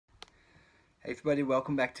Hey everybody,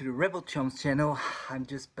 welcome back to the Rebel Chums channel. I'm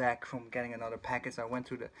just back from getting another package. I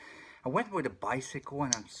went with a bicycle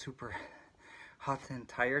and I'm super hot and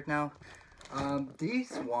tired now.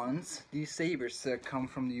 These sabers come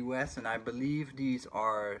from the US, and I believe these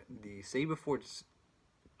are the Saberforge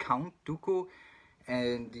Count Dooku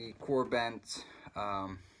and the Corband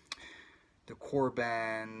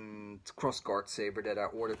crossguard saber that I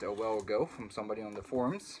ordered a while ago from somebody on the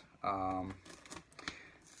forums.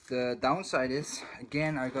 The downside is,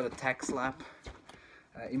 again, I got a tax slap,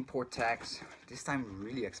 import tax, this time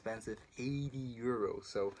really expensive, 80 euros.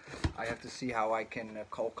 So I have to see how I can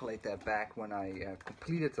calculate that back when I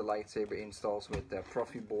completed the lightsaber installs with the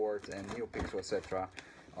Profi board and NeoPixel, etc.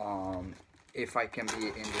 If I can be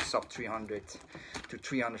in the sub 300 to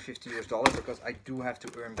 350 US dollars, because I do have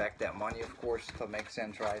to earn back that money, of course. That makes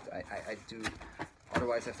sense, right? I do,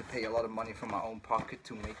 otherwise I have to pay a lot of money from my own pocket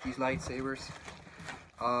to make these lightsabers.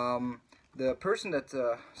 The person that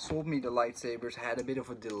sold me the lightsabers had a bit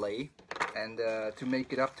of a delay, and to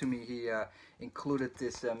make it up to me, he included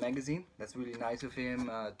this magazine. That's really nice of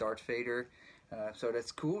him, Darth Vader. So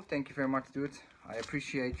that's cool. Thank you very much, dude. I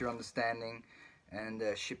appreciate your understanding and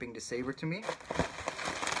shipping the saber to me.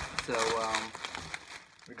 So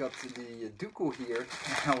we got the Dooku here.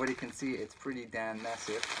 What you can see, it's pretty damn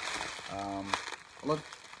massive.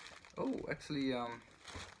 Actually,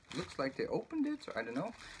 looks like they opened it, or I don't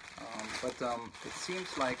know. But it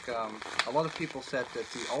seems like a lot of people said that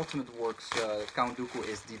the Ultimate Works Count Dooku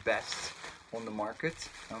is the best on the market.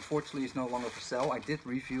 Unfortunately, it's no longer for sale. I did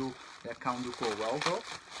review that Count Dooku a while ago,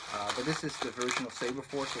 but this is the version of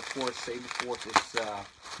Saberforge. Of course, Saberforge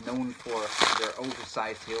is known for their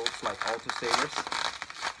oversized hilts like Alto Sabers.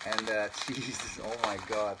 And Jesus, oh my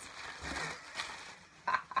god.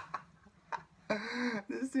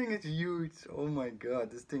 This thing is huge. Oh my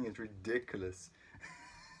god, this thing is ridiculous.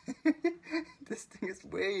 This thing is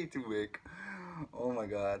way too big. Oh my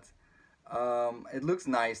god. It looks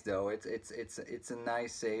nice though. It's a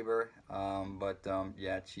nice saber.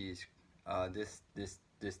 Yeah, geez.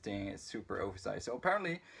 This thing is super oversized. So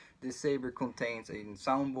apparently this saber contains a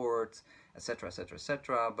soundboard, etc, etc,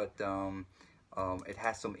 etc. But it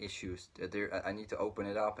has some issues. I need to open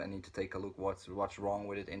it up. I need to take a look what's wrong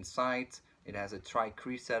with it inside. It has a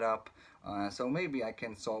tri-crease setup, so maybe I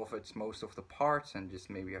can solve it, most of the parts, and just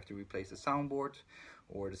maybe have to replace the soundboard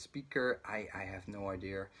or the speaker. I have no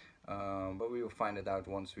idea, but we will find it out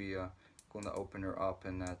once we gonna open her up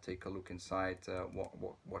and take a look inside.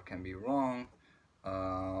 What can be wrong?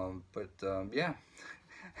 Yeah,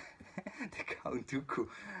 the Count Dooku.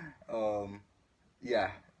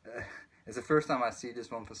 Yeah. It's the first time I see this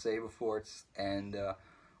one for Saberforge, and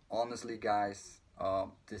honestly, guys,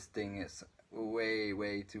 this thing is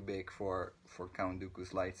way too big for Count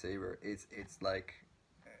Dooku's lightsaber. It's like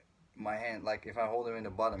my hand. Like if I hold him in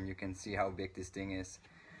the bottom, you can see how big this thing is.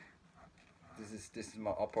 This is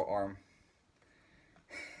my upper arm.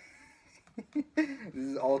 This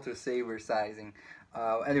is Alto Saber sizing.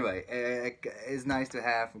 Anyway, it's nice to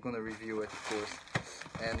have. I'm gonna review it, of course,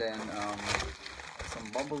 and then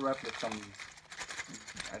some bubble wrap with some,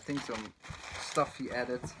 I think, some stuff he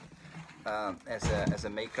added as a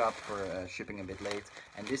makeup for shipping a bit late.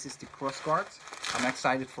 And this is the crossguard. I'm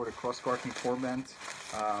excited for the crossguard from Corband.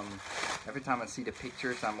 Every time I see the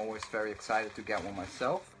pictures, I'm always very excited to get one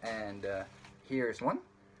myself. And here's one.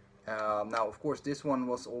 Now, of course, this one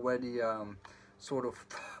was already sort of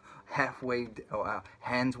halfway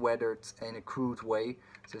hand weathered in a crude way.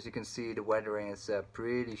 So as you can see, the weathering is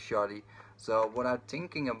pretty shoddy. So what I'm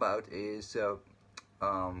thinking about is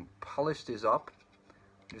polish this up.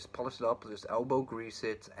 Just polish it up, just elbow grease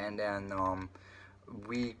it, and then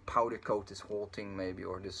re-powder coat this whole thing maybe,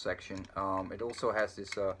 or this section. It also has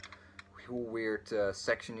this weird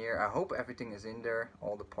section here. I hope everything is in there,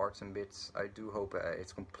 all the parts and bits. I do hope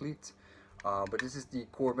it's complete. But this is the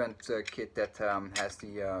Corband kit that has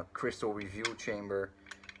the crystal review chamber.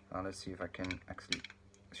 Let's see if I can actually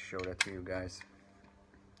show that to you guys.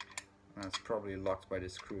 It's probably locked by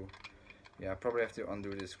this screw. Yeah, I probably have to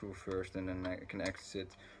undo this screw first, and then I can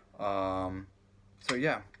exit. So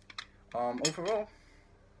yeah, overall,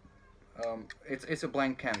 it's a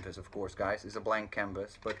blank canvas, of course, guys. It's a blank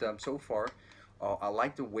canvas, but so far, I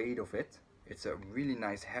like the weight of it. It's a really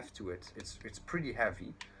nice heft to it. It's pretty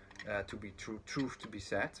heavy, to be truth to be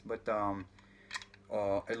said, but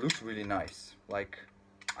it looks really nice. Like,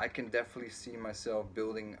 I can definitely see myself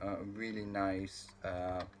building a really nice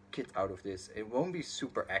kit out of this. It won't be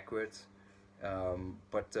super accurate,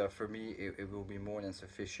 but for me it will be more than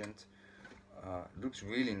sufficient. Looks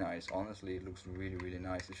really nice. Honestly, it looks really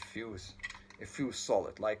nice. It feels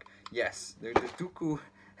solid. Like, yes, the Dooku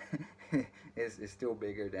is still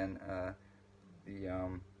bigger than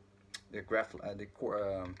the graph the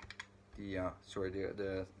core sorry,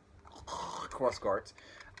 the cross guard.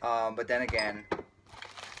 But then again,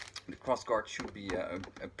 the cross guard should be a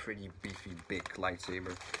pretty beefy big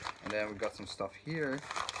lightsaber. And then we got some stuff here,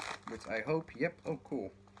 which I hope, yep, oh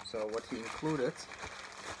cool. So what he included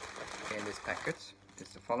in this package is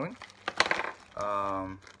the following.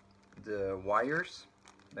 The wires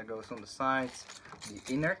that goes on the sides, the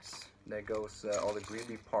innards that goes, all the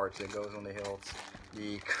greedy parts that goes on the hilts,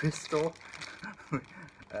 the crystal,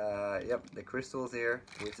 yep, the crystals here,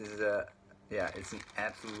 which is yeah, it's an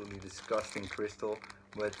absolutely disgusting crystal,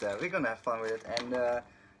 but we're gonna have fun with it, and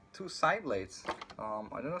 2 side blades. I'm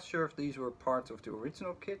not sure if these were parts of the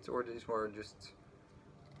original kit or these were just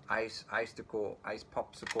ice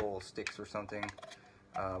popsicle sticks or something,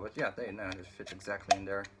 but yeah, they just fit exactly in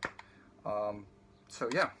there. So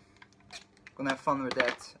yeah, gonna have fun with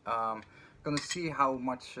that. Gonna see how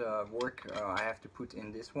much work I have to put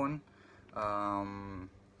in this one,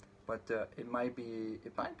 but it might be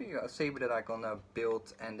a saber that I'm gonna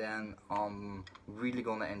build and then really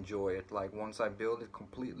gonna enjoy it. Like once I build it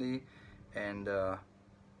completely and I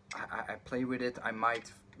play with it, I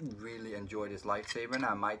might really enjoy this lightsaber, and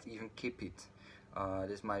I might even keep it.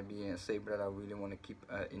 This might be a saber that I really want to keep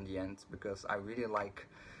in the end, because I really like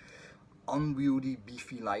unwieldy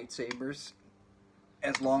beefy lightsabers,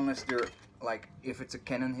 as long as they're like, if it's a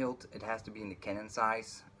cannon hilt, it has to be in the cannon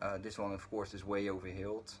size. This one of course is way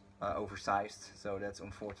oversized, so that's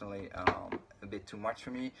unfortunately a bit too much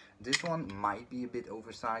for me. This one might be a bit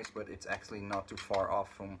oversized, but it's actually not too far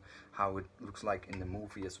off from how it looks like in the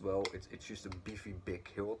movie as well. It's just a beefy big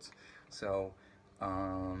hilt, so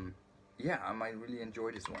yeah, I might really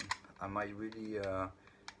enjoy this one. I might really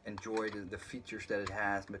enjoy the features that it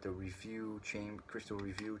has with the review chamber, crystal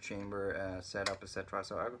review chamber setup, etc.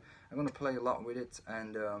 So I'm gonna play a lot with it,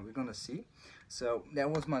 and we're gonna see. So that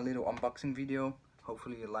was my little unboxing video.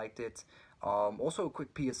 Hopefully you liked it. Also a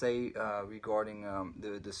quick PSA regarding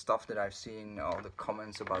the stuff that I've seen, all the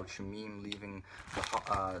comments about Shamim leaving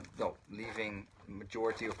leaving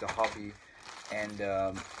majority of the hobby, and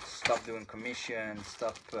stop doing commissions,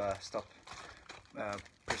 stop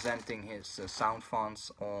presenting his sound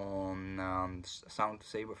fonts on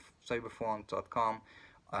Saberforge.com,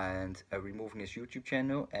 and removing his YouTube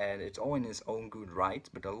channel, and it's all in his own good right,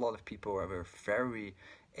 but a lot of people are very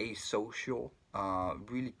asocial,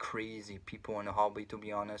 really crazy people in the hobby, to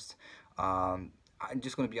be honest. I'm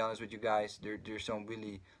just gonna be honest with you guys, there's some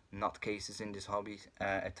really nutcases in this hobby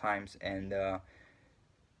at times, and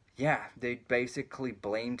yeah, they basically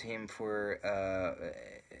blamed him for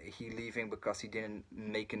he leaving because he didn't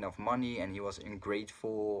make enough money and he was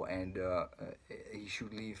ungrateful, and he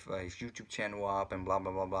should leave his YouTube channel up, and blah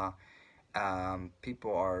blah blah blah.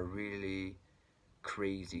 People are really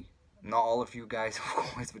crazy. Not all of you guys, of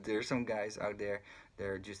course, but there's some guys out there,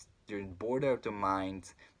 they're bored out of their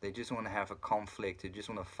minds. They just want to have a conflict, they just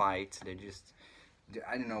want to fight, I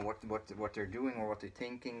don't know what they're doing or what they're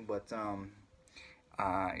thinking, but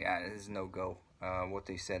yeah, this is no go. What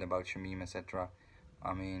they said about Shamim, etc.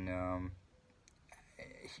 I mean,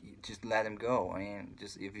 just let him go. I mean,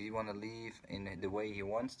 just if you want to leave in the way he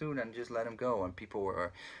wants to, then just let him go. And people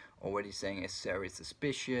were already saying it's very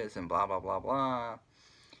suspicious and blah blah blah blah.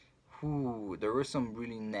 Whew, there were some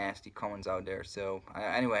really nasty comments out there. So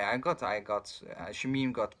anyway,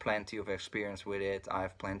 Shamim got plenty of experience with it. I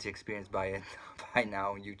have plenty of experience by it by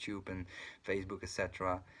now on YouTube and Facebook,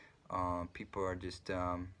 etc. People are just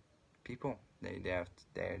people. They're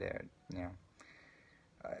yeah.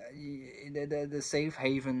 The safe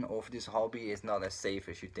haven of this hobby is not as safe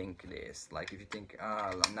as you think it is. Like if you think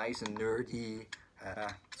nice and nerdy,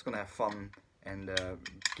 it's gonna have fun and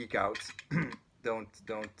geek out. don't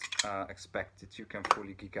expect that you can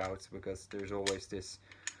fully geek out, because there's always this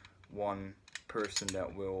one person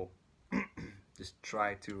that will just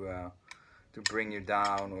try to bring you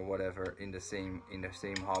down or whatever in the same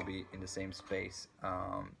hobby, in the same space.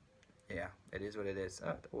 Yeah, it is what it is.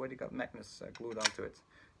 Already got magnets glued onto it,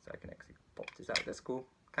 so I can actually pop this out. That's cool.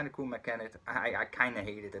 Kind of cool mechanic. I kind of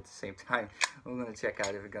hate it at the same time. I'm gonna check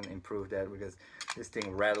out if we're gonna improve that, because this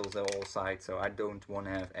thing rattles on all sides, so I don't want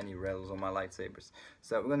to have any rattles on my lightsabers.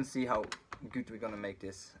 So we're gonna see how good we're gonna make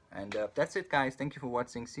this. And that's it, guys. Thank you for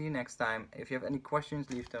watching. See you next time. If you have any questions,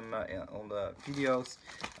 leave them on the videos.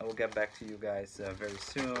 I will get back to you guys very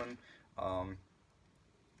soon.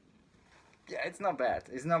 Yeah, it's not bad.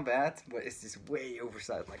 It's not bad, but it's just way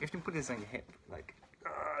oversized. Like if you put this on your hip, like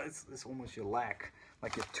it's almost your leg,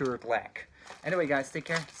 like your third leg. Anyway, guys, take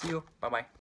care. See you. Bye bye.